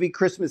holiday movie,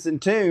 Christmas in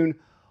Tune.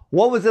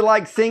 What was it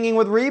like singing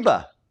with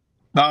Reba?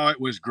 Oh,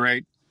 it was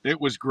great. It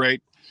was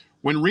great.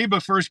 When Reba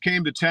first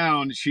came to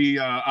town,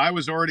 I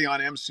was already on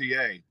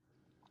MCA.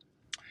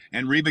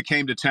 And Reba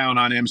came to town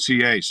on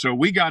MCA. So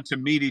we got to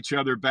meet each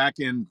other back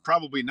in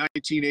probably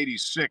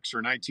 1986 or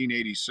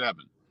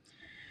 1987.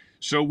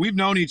 So we've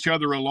known each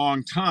other a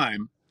long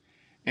time.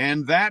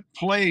 And that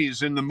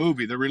plays in the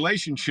movie. The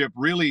relationship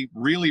really,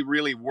 really,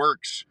 really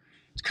works.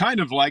 It's kind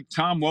of like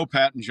Tom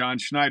Wopat and John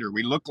Schneider.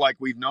 We look like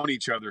we've known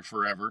each other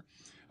forever.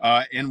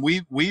 And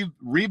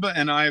Reba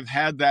and I have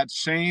had that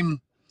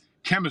same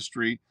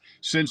chemistry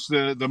since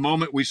the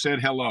moment we said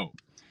hello.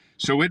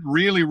 So it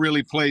really,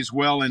 really plays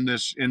well in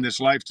this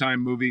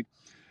Lifetime movie.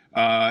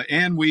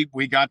 And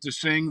we got to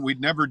sing.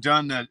 We'd never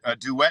done a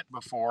duet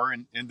before.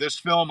 And in this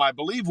film, I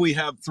believe we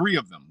have 3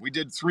 of them. We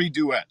did 3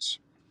 duets.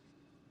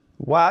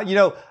 Wow. You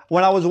know,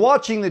 when I was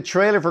watching the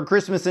trailer for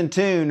Christmas in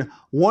Tune,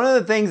 one of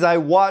the things I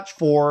watch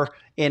for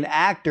in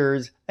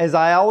actors is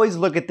I always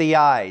look at the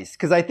eyes,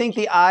 because I think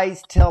the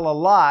eyes tell a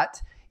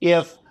lot.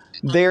 If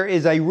there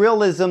is a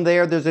realism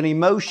there, there's an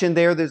emotion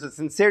there, there's a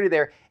sincerity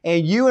there.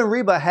 And you and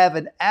Reba have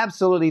an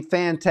absolutely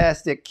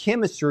fantastic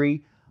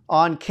chemistry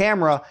on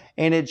camera,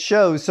 and it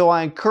shows. So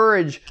I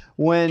encourage,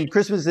 when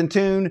Christmas in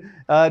Tune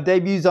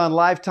debuts on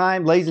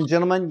Lifetime, ladies and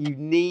gentlemen, you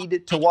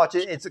need to watch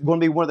it. It's going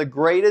to be one of the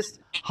greatest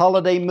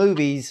holiday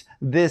movies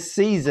this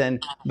season.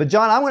 But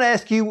John, I'm going to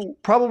ask you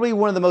probably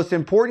one of the most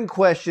important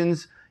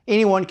questions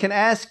anyone can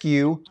ask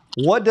you.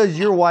 What does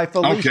your wife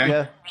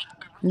Alicia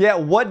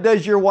what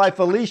does your wife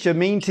Alicia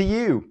mean to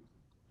you?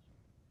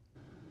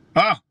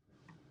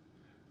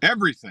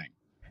 Everything.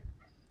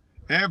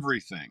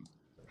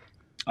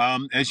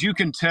 As you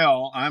can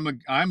tell, I'm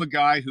a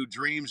guy who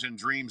dreams and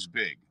dreams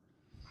big.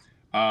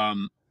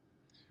 But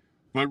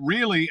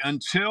really,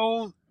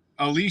 until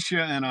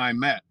Alicia and I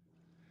met,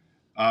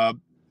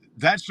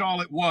 that's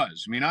all it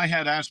was. I mean, I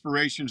had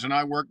aspirations and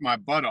I worked my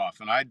butt off,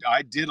 and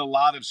I did a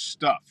lot of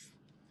stuff,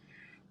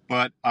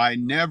 but I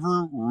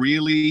never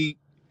really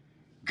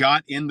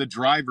got in the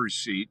driver's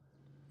seat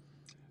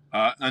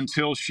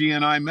until she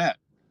and I met.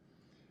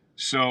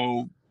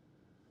 So,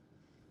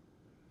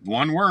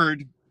 one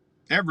word,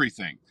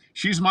 everything.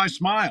 She's my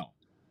smile.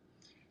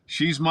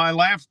 She's my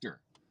laughter.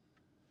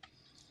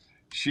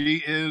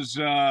 She's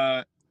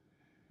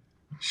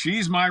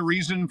my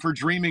reason for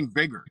dreaming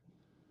bigger.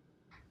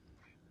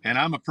 And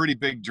I'm a pretty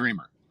big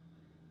dreamer.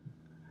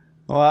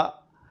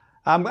 Well,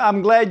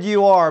 I'm glad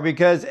you are,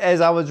 because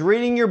as I was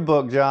reading your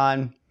book,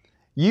 John,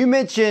 you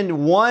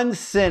mentioned one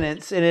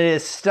sentence, and it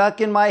has stuck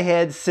in my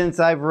head since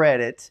I've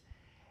read it.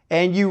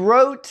 And you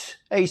wrote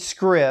a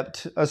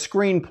script, a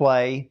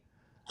screenplay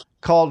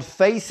called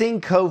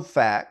Facing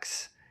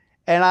Koufax.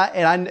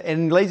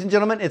 And ladies and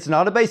gentlemen, it's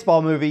not a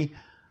baseball movie,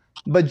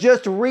 but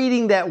just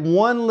reading that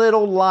one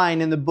little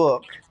line in the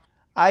book,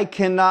 I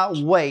cannot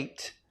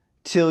wait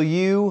till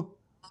you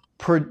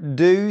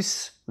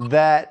produce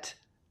that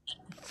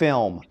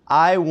film.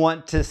 I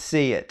want to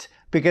see it,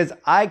 because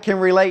I can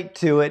relate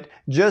to it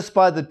just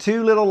by the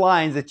 2 little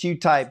lines that you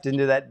typed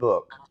into that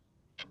book.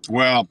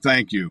 Well,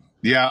 thank you.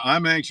 Yeah,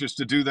 I'm anxious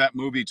to do that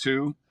movie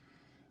too.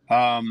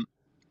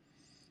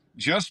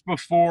 Just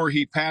before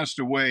he passed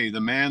away, the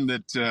man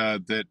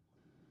that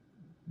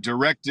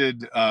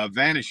directed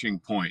Vanishing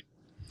Point,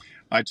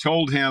 I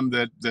told him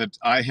that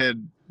I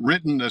had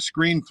written a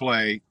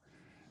screenplay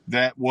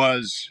that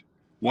was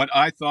what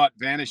I thought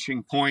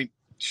Vanishing Point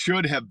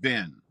should have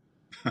been.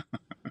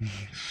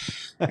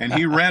 And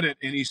he read it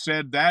and he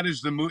said, that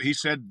is the movie. He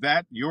said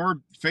that You're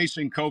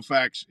Facing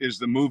Koufax is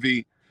the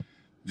movie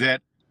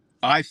that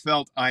I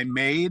felt I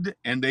made,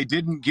 and they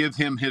didn't give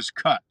him his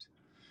cut.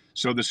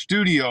 So the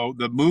studio,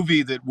 the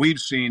movie that we've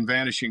seen,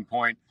 Vanishing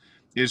Point,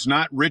 is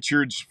not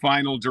Richard's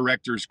final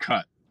director's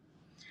cut.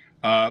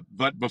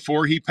 But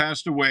before he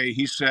passed away,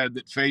 he said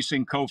that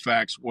Facing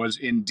Koufax was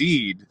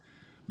indeed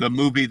the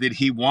movie that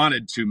he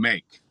wanted to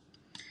make.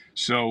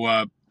 So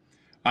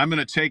I'm going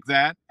to take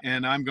that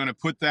and I'm going to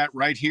put that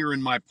right here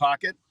in my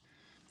pocket,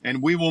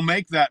 and we will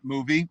make that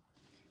movie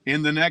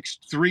in the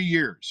next 3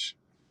 years.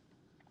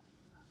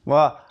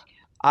 Well,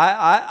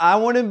 I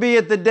want to be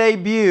at the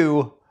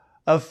debut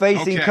of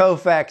Facing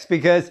Koufax,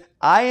 because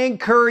I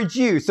encourage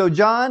you. So,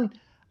 John,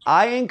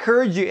 I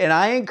encourage you, and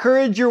I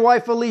encourage your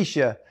wife,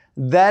 Alicia.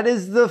 That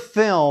is the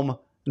film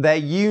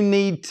that you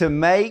need to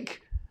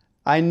make.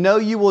 I know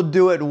you will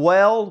do it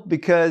well,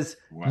 because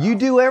you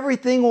do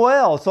everything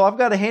well. So I've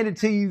got to hand it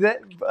to you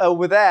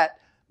with that.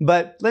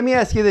 But let me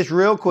ask you this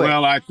real quick.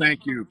 Well, I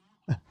thank you.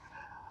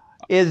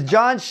 Is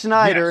John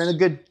Schneider in a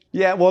good...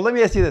 Yeah, well, let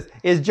me ask you this.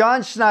 Is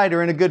John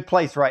Schneider in a good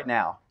place right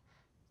now?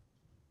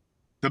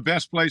 The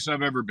best place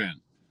I've ever been.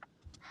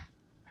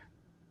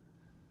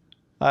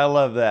 I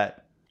love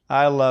that.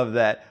 I love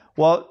that.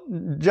 Well,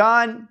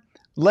 John,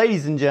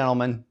 ladies and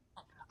gentlemen,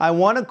 I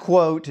want to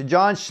quote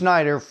John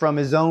Schneider from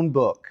his own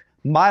book,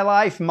 My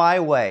Life, My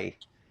Way.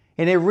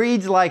 And it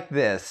reads like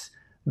this: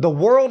 the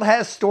world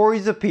has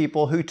stories of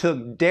people who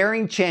took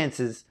daring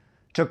chances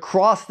to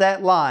cross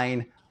that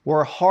line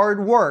where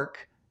hard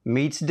work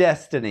meets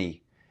destiny.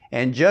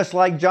 And just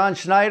like John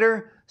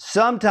Schneider,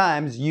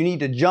 sometimes you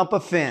need to jump a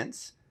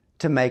fence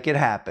to make it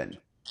happen.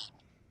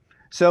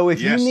 So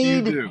if you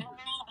need,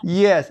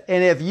 yes,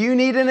 and if you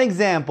need an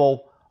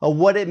example of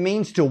what it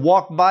means to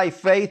walk by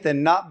faith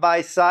and not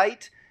by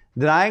sight,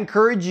 then I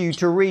encourage you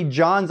to read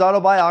John's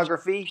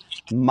autobiography,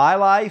 My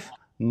Life,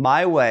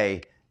 My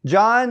Way.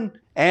 John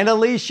and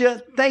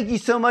Alicia, thank you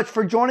so much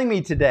for joining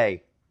me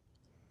today.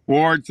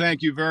 Ward,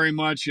 thank you very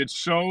much. It's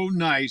so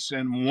nice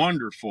and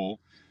wonderful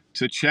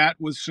to chat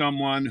with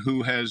someone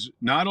who has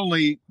not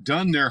only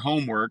done their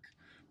homework,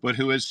 but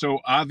who has so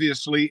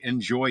obviously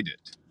enjoyed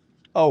it.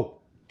 Oh,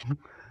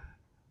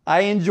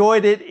 I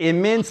enjoyed it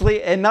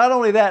immensely. And not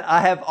only that,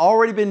 I have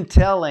already been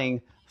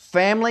telling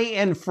family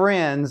and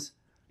friends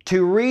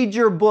to read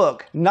your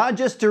book, not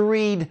just to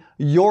read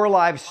your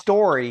life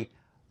story.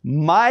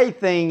 My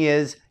thing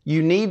is,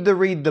 you need to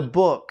read the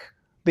book,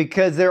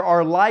 because there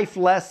are life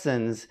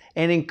lessons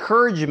and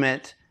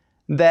encouragement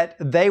that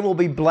they will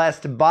be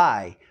blessed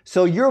by.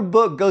 So your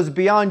book goes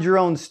beyond your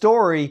own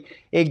story.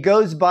 It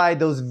goes by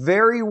those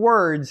very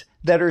words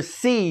that are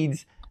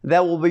seeds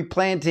that will be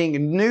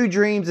planting new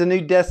dreams and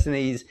new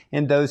destinies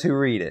in those who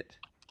read it.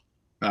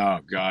 Oh,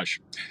 gosh.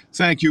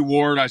 Thank you,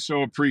 Ward. I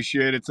so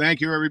appreciate it. Thank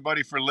you,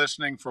 everybody, for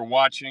listening, for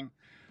watching.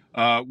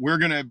 We're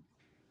going to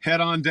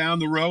head on down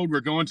the road.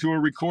 We're going to a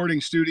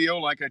recording studio,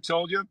 like I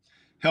told you,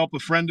 help a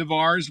friend of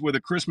ours with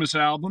a Christmas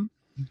album,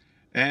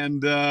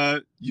 and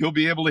you'll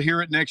be able to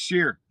hear it next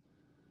year.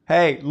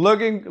 Hey,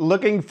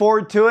 looking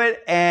forward to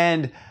it,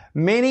 and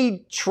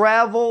many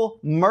travel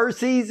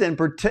mercies and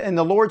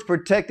the Lord's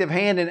protective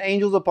hand and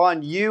angels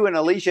upon you and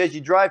Alicia as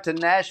you drive to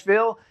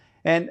Nashville,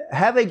 and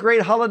have a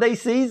great holiday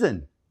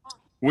season.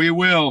 We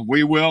will.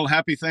 We will.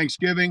 Happy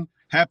Thanksgiving,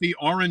 happy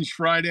Orange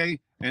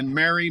Friday, and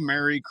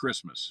Merry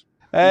Christmas.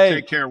 Hey, you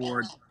take care,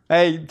 Ward.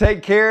 Hey,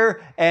 take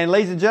care. And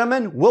ladies and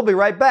gentlemen, we'll be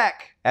right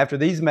back after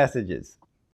these messages.